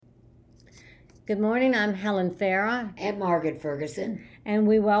Good morning, I'm Helen Farah. And Margaret Ferguson. And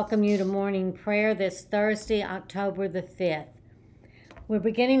we welcome you to morning prayer this Thursday, October the 5th. We're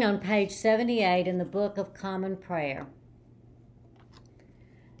beginning on page 78 in the Book of Common Prayer.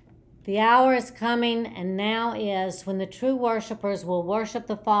 The hour is coming, and now is, when the true worshipers will worship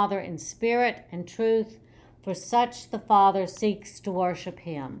the Father in spirit and truth, for such the Father seeks to worship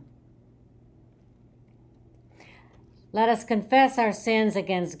him. Let us confess our sins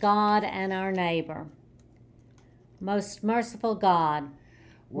against God and our neighbor. Most merciful God,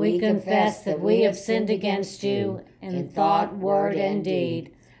 we confess that we have sinned against you in thought, word, and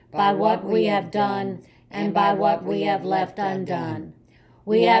deed, by what we have done and by what we have left undone.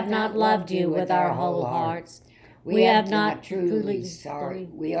 We have not loved you with our whole hearts. We have not truly sorry.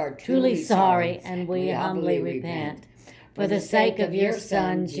 We are truly sorry, and we humbly repent. For the sake of your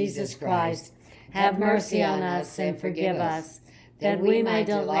Son, Jesus Christ, have mercy on us and forgive us, that we may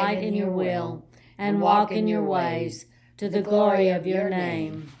delight in your will and walk in your ways, to the glory of your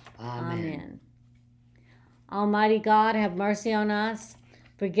name. Amen. Almighty God, have mercy on us.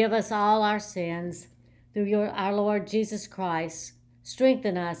 Forgive us all our sins. Through our Lord Jesus Christ,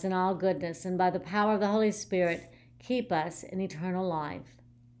 strengthen us in all goodness, and by the power of the Holy Spirit, keep us in eternal life.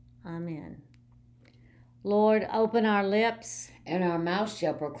 Amen. Lord, open our lips, and our mouth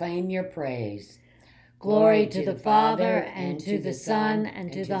shall proclaim your praise. Glory to the Father, and to the Son,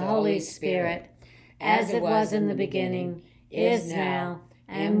 and to the Holy Spirit, as it was in the beginning, is now,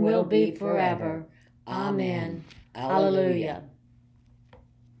 and will be forever. Amen. Alleluia.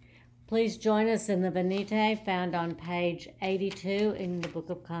 Please join us in the Venite found on page 82 in the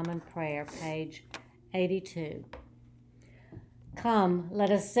Book of Common Prayer, page 82. Come, let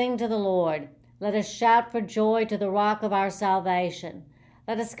us sing to the Lord. Let us shout for joy to the rock of our salvation.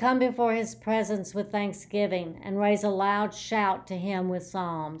 Let us come before his presence with thanksgiving and raise a loud shout to him with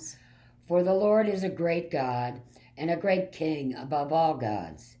psalms. For the Lord is a great God and a great King above all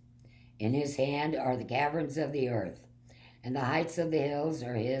gods. In his hand are the caverns of the earth, and the heights of the hills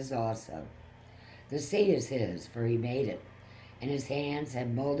are his also. The sea is his, for he made it, and his hands have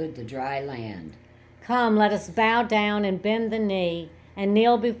molded the dry land. Come, let us bow down and bend the knee and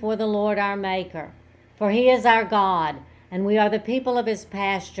kneel before the Lord our Maker. For he is our God, and we are the people of his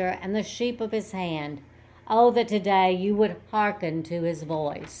pasture and the sheep of his hand. Oh, that today you would hearken to his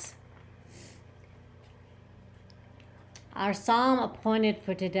voice. Our psalm appointed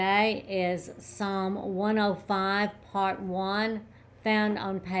for today is Psalm 105, Part 1, found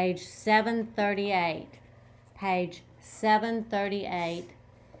on page 738. Page 738,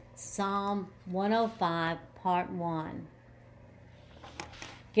 Psalm 105, Part 1.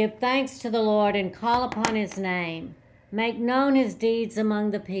 Give thanks to the Lord and call upon his name. Make known his deeds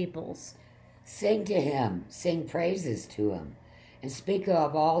among the peoples. Sing to him, sing praises to him, and speak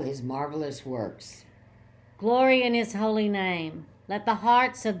of all his marvelous works. Glory in his holy name. Let the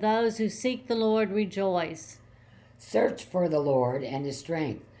hearts of those who seek the Lord rejoice. Search for the Lord and his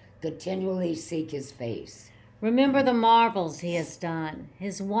strength. Continually seek his face. Remember the marvels he has done,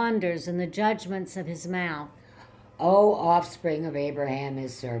 his wonders and the judgments of his mouth. O offspring of Abraham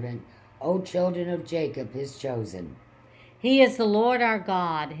his servant, O children of Jacob his chosen. He is the Lord our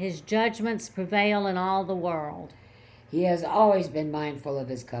God. His judgments prevail in all the world. He has always been mindful of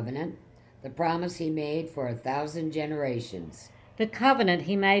his covenant, the promise he made for 1,000 generations. The covenant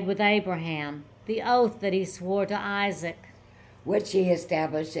he made with Abraham, the oath that he swore to Isaac, which he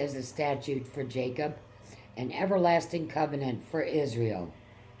established as a statute for Jacob, an everlasting covenant for Israel,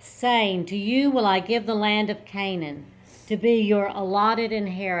 saying, to you will I give the land of Canaan, to be your allotted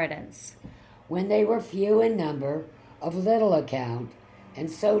inheritance. When they were few in number, of little account, and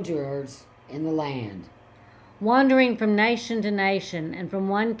sojourners in the land, wandering from nation to nation and from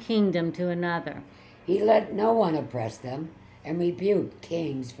one kingdom to another. He let no one oppress them, and rebuked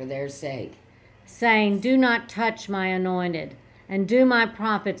kings for their sake, saying, do not touch my anointed, and do my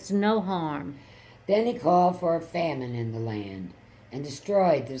prophets no harm. Then he called for a famine in the land, and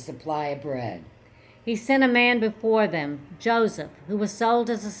destroyed the supply of bread. He sent a man before them, Joseph, who was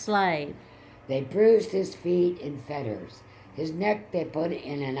sold as a slave. They bruised his feet in fetters. His neck they put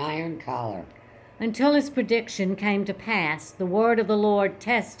in an iron collar. Until his prediction came to pass, the word of the Lord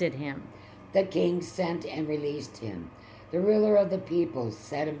tested him. The king sent and released him. The ruler of the people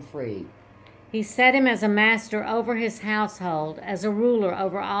set him free. He set him as a master over his household, as a ruler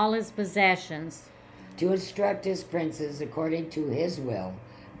over all his possessions, to instruct his princes according to his will,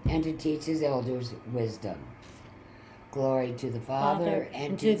 and to teach his elders wisdom. Glory to the Father,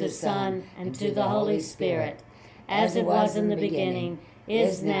 and to the Son, and to the Holy Spirit, as it was in the beginning,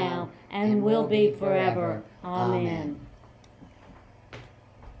 is now, and will be forever. Amen.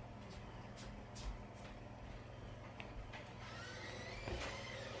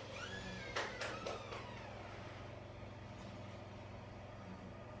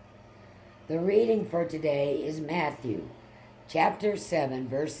 The reading for today is Matthew, chapter 7,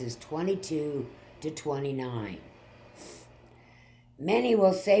 verses 22 to 29. Many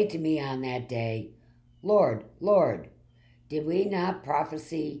will say to me on that day, Lord, Lord, did we not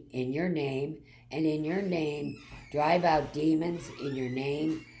prophesy in your name, and in your name drive out demons, in your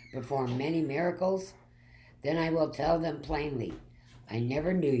name perform many miracles? Then I will tell them plainly, I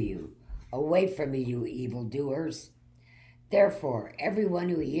never knew you. Away from me, you evildoers. Therefore, everyone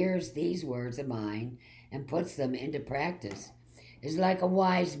who hears these words of mine and puts them into practice is like a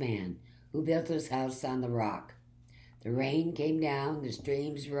wise man who built his house on the rock. The rain came down, the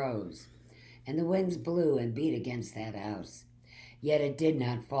streams rose, and the winds blew and beat against that house. Yet it did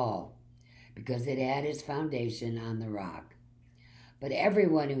not fall, because it had its foundation on the rock. But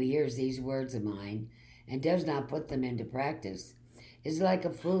everyone who hears these words of mine and does not put them into practice is like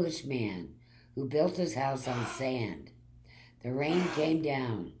a foolish man who built his house on sand. The rain came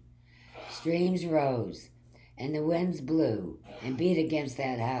down, streams rose, and the winds blew and beat against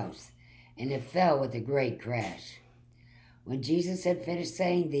that house, and it fell with a great crash. When Jesus had finished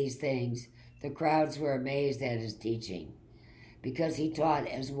saying these things, the crowds were amazed at his teaching, because he taught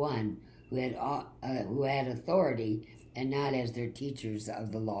as one who had authority and not as their teachers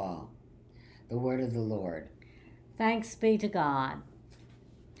of the law. The word of the Lord. Thanks be to God.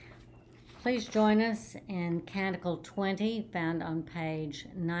 Please join us in Canticle 20, found on page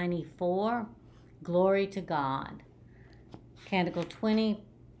 94, Glory to God. Canticle 20,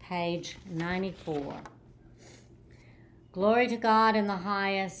 page 94. Glory to God in the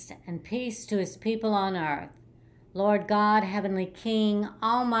highest, and peace to his people on earth. Lord God, heavenly King,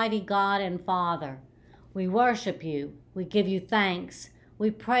 almighty God and Father, we worship you, we give you thanks,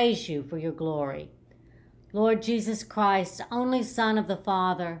 we praise you for your glory. Lord Jesus Christ, only Son of the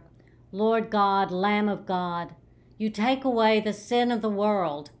Father, Lord God, Lamb of God, you take away the sin of the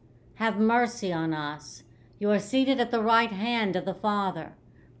world. Have mercy on us. You are seated at the right hand of the Father.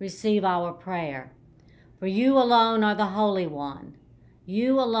 Receive our prayer. For you alone are the Holy One.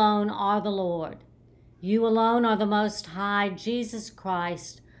 You alone are the Lord. You alone are the Most High, Jesus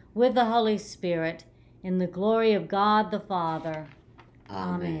Christ, with the Holy Spirit, in the glory of God the Father.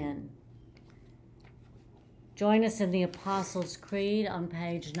 Amen. Join us in the Apostles' Creed on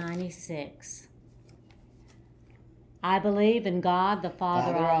page 96. I believe in God the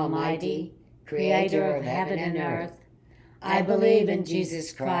Father Almighty, creator of heaven and earth. I believe in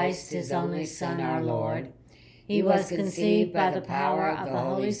Jesus Christ, his only Son, our Lord. He was conceived by the power of the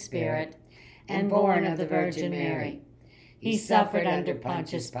Holy Spirit and born of the Virgin Mary. He suffered under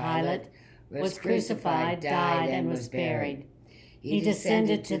Pontius Pilate, was crucified, died, and was buried. He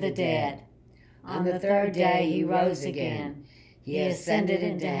descended to the dead. On the third day he rose again. He ascended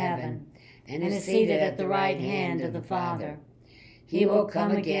into heaven and is seated at the right hand of the Father. He will come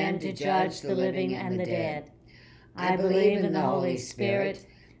again to judge the living and the dead. I believe in the Holy Spirit,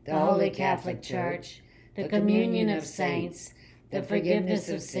 the Holy Catholic Church, the communion of saints, the forgiveness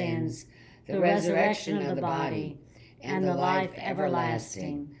of sins, the resurrection of the body, and the life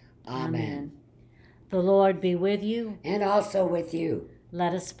everlasting. Amen. The Lord be with you. And also with you.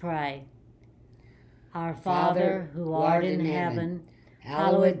 Let us pray. Our Father, who art in heaven,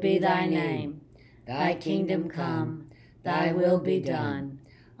 hallowed be thy name. Thy kingdom come, thy will be done,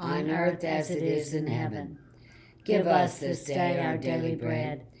 on earth as it is in heaven. Give us this day our daily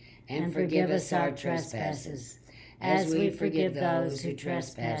bread, and forgive us our trespasses, as we forgive those who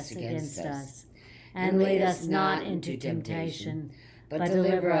trespass against us. And lead us not into temptation, but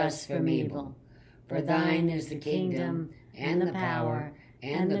deliver us from evil. For thine is the kingdom, and the power,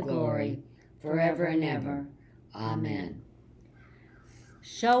 and the glory, forever and ever. Amen.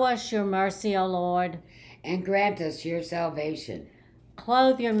 Show us your mercy, O Lord, and grant us your salvation.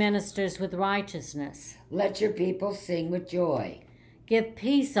 Clothe your ministers with righteousness. Let your people sing with joy. Give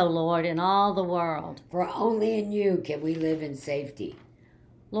peace, O Lord, in all the world. For only in you can we live in safety.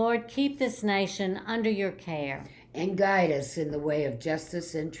 Lord, keep this nation under your care. And guide us in the way of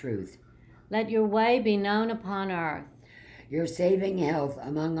justice and truth. Let your way be known upon earth. Your saving health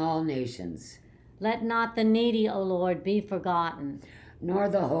among all nations. Let not the needy, O Lord, be forgotten. Nor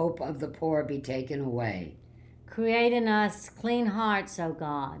the hope of the poor be taken away. Create in us clean hearts, O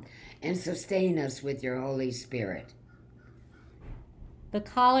God. And sustain us with your Holy Spirit. The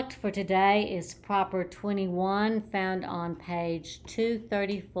collect for today is Proper 21, found on page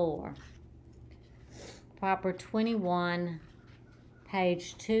 234. Proper 21,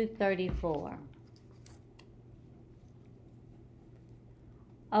 page 234.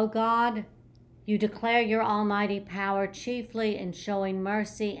 O God, you declare your almighty power chiefly in showing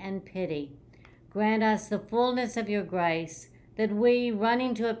mercy and pity. Grant us the fullness of your grace, that we,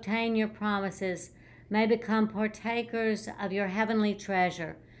 running to obtain your promises, may become partakers of your heavenly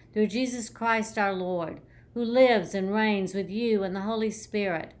treasure, through Jesus Christ our Lord, who lives and reigns with you and the Holy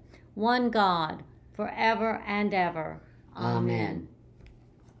Spirit, one God, forever and ever. Amen.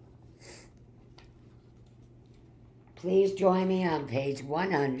 Please join me on page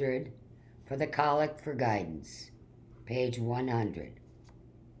 100 for the Collect for Guidance. Page 100.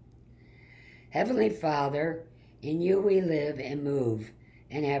 Heavenly Father, in you we live and move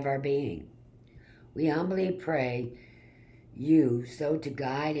and have our being. We humbly pray you so to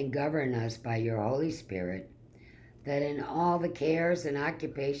guide and govern us by your Holy Spirit, that in all the cares and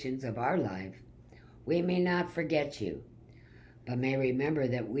occupations of our life we may not forget you, but may remember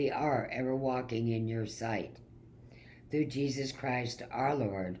that we are ever walking in your sight. Through Jesus Christ our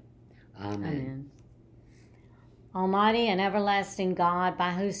Lord. Amen. Amen. Almighty and everlasting God,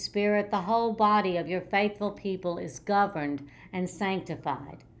 by whose Spirit the whole body of your faithful people is governed and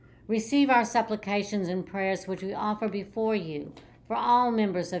sanctified, receive our supplications and prayers which we offer before you for all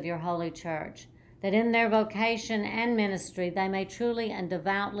members of your holy church, that in their vocation and ministry they may truly and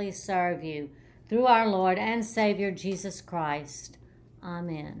devoutly serve you, through our Lord and Savior Jesus Christ.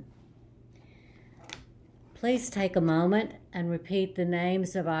 Amen. Please take a moment and repeat the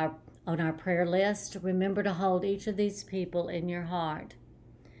names on our prayer list. Remember to hold each of these people in your heart.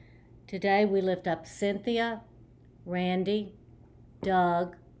 Today we lift up Cynthia, Randy,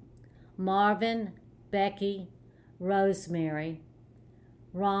 Doug, Marvin, Becky, Rosemary,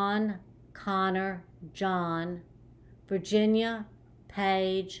 Ron, Connor, John, Virginia,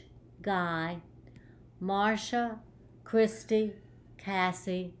 Paige, Guy, Marcia, Christy,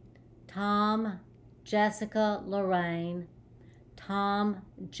 Cassie, Tom, Jessica, Lorraine, Tom,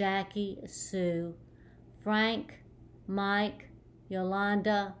 Jackie, Sue, Frank, Mike,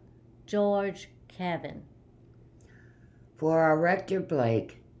 Yolanda, George, Kevin. For our Rector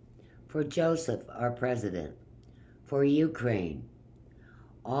Blake, for Joseph, our President, for Ukraine,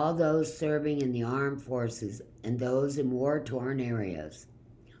 all those serving in the armed forces and those in war-torn areas,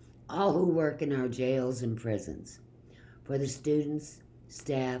 all who work in our jails and prisons, for the students,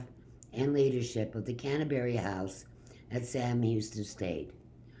 staff, and leadership of the Canterbury House at Sam Houston State.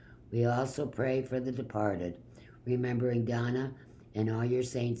 We also pray for the departed, remembering Donna and all your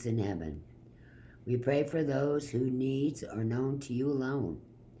saints in heaven. We pray for those whose needs are known to you alone,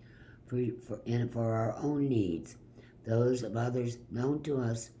 and for our own needs, those of others known to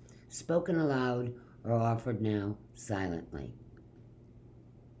us, spoken aloud or offered now silently.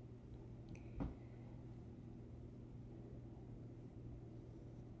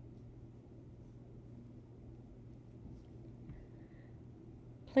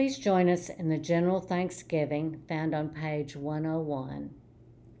 Please join us in the general thanksgiving found on page 101.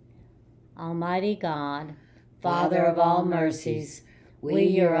 Almighty God, Father of all mercies, we,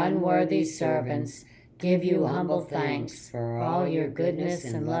 your unworthy servants, give you humble thanks for all your goodness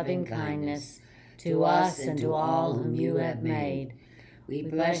and loving kindness to us and to all whom you have made. We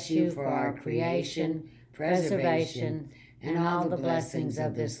bless you for our creation, preservation, and all the blessings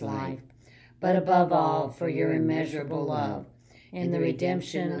of this life, but above all for your immeasurable love, in the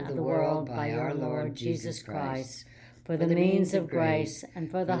redemption of the world by our Lord Jesus Christ, for the means of grace and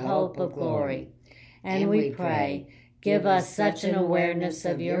for the hope of glory. And we pray, give us such an awareness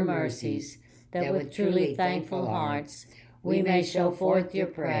of your mercies that with truly thankful hearts we may show forth your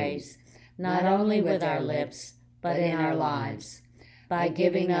praise, not only with our lips, but in our lives, by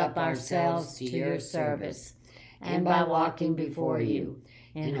giving up ourselves to your service, and by walking before you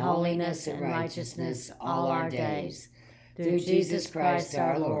in holiness and righteousness all our days, through Jesus Christ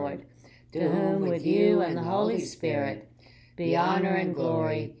our Lord, to whom with you and the Holy Spirit be honor and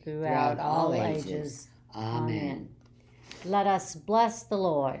glory throughout all ages. Amen. Let us bless the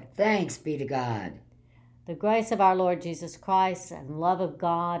Lord. Thanks be to God. The grace of our Lord Jesus Christ and love of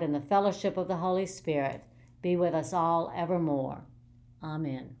God and the fellowship of the Holy Spirit be with us all evermore.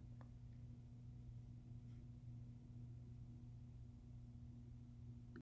 Amen.